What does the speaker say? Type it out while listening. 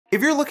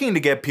If you're looking to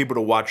get people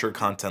to watch your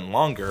content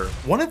longer,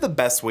 one of the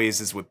best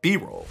ways is with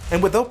B-roll.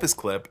 And with Opus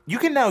Clip, you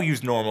can now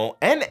use normal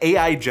and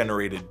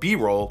AI-generated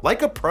B-roll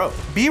like a pro.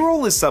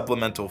 B-roll is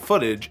supplemental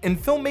footage in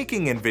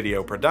filmmaking and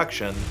video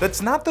production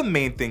that's not the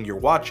main thing you're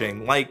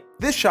watching, like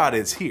this shot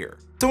is here.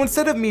 So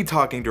instead of me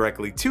talking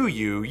directly to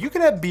you, you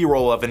can have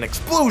B-roll of an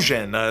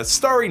explosion, a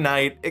starry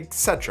night,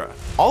 etc.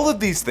 All of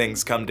these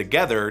things come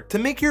together to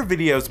make your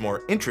videos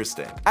more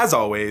interesting. As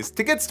always,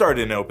 to get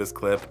started in Opus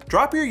Clip,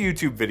 drop your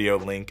YouTube video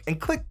link and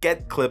click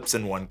Get Clips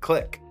in one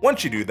click.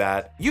 Once you do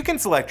that, you can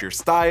select your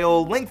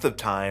style, length of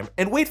time,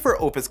 and wait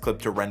for Opus Clip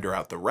to render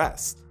out the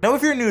rest. Now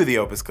if you're new to the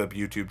Opus Clip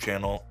YouTube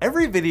channel,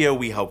 every video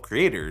we help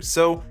creators,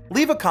 so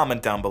leave a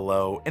comment down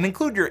below and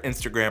include your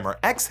Instagram or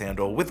X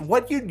handle with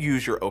what you'd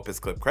use your Opus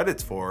Clip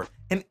credits for,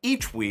 and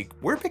each week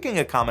we're picking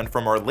a comment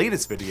from our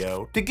latest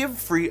video to give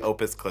free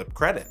Opus Clip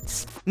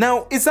credits.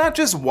 Now, it's not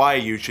just why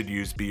you should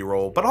use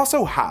B-roll, but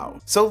also how.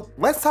 So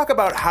let's talk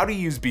about how to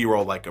use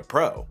B-roll like a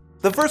pro.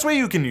 The first way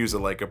you can use it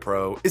like a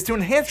pro is to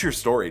enhance your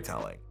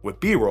storytelling.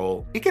 With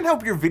B-roll, it can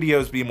help your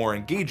videos be more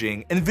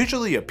engaging and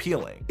visually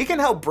appealing. It can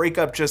help break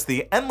up just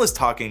the endless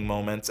talking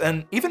moments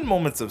and even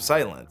moments of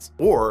silence.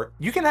 Or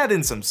you can add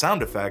in some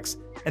sound effects,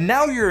 and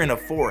now you're in a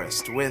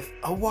forest with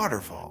a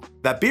waterfall.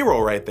 That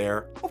B-roll right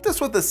there helped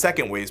us with the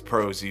second ways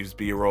pros use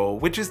B-roll,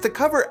 which is to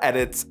cover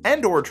edits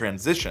and/or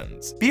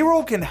transitions.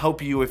 B-roll can help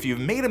you if you've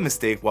made a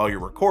mistake while you're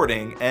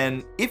recording,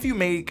 and if you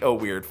make a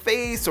weird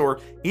face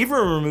or even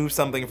remove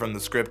something from the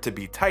script to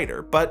be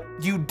tighter, but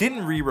you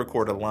didn't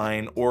re-record a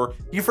line or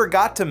you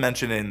forgot to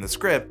mention it in the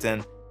script,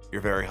 and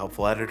your very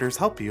helpful editors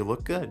help you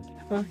look good.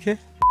 Okay.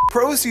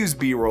 Pros use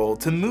B-roll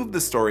to move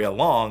the story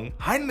along,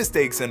 hide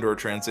mistakes and/or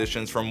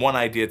transitions from one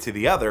idea to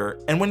the other,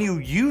 and when you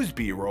use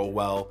B-roll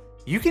well,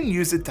 you can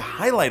use it to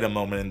highlight a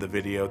moment in the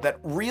video that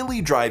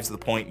really drives the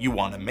point you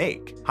want to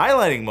make.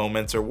 Highlighting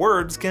moments or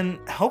words can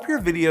help your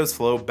videos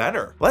flow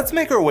better. Let's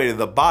make our way to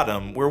the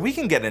bottom where we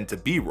can get into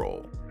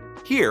B-roll.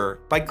 Here,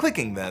 by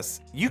clicking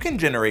this, you can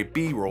generate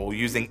B-roll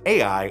using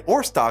AI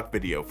or stock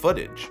video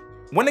footage.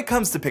 When it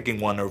comes to picking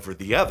one over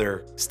the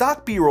other,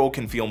 stock B-roll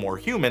can feel more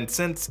human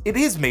since it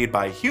is made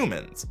by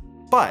humans.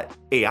 But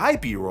AI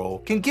B-roll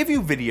can give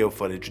you video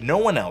footage no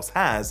one else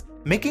has,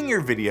 making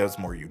your videos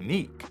more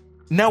unique.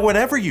 Now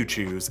whatever you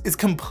choose is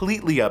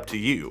completely up to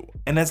you,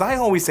 and as I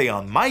always say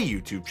on my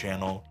YouTube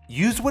channel,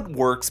 use what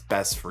works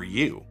best for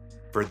you.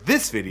 For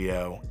this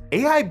video,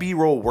 AI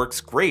B-roll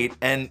works great,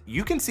 and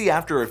you can see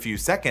after a few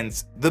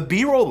seconds, the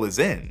B-roll is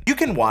in. You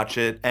can watch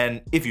it, and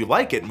if you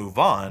like it, move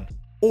on.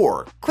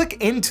 Or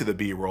click into the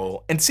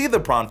B-roll and see the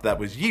prompt that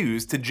was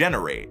used to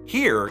generate.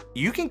 Here,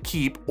 you can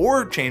keep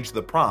or change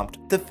the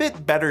prompt to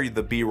fit better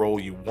the B-roll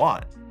you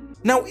want.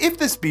 Now, if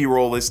this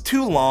B-roll is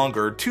too long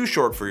or too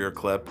short for your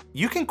clip,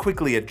 you can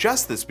quickly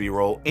adjust this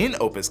B-roll in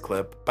Opus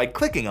Clip by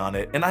clicking on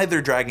it and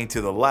either dragging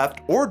to the left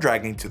or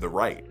dragging to the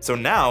right. So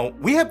now,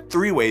 we have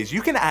 3 ways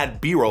you can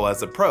add B-roll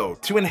as a pro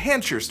to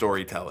enhance your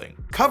storytelling,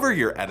 cover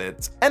your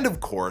edits, and of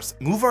course,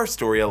 move our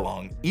story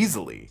along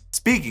easily.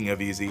 Speaking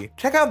of easy,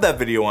 check out that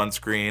video on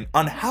screen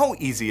on how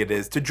easy it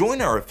is to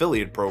join our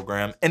affiliate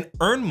program and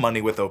earn money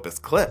with Opus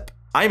Clip.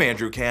 I'm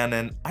Andrew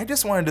Cannon. I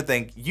just wanted to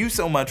thank you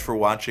so much for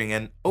watching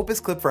and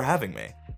Opus Clip for having me.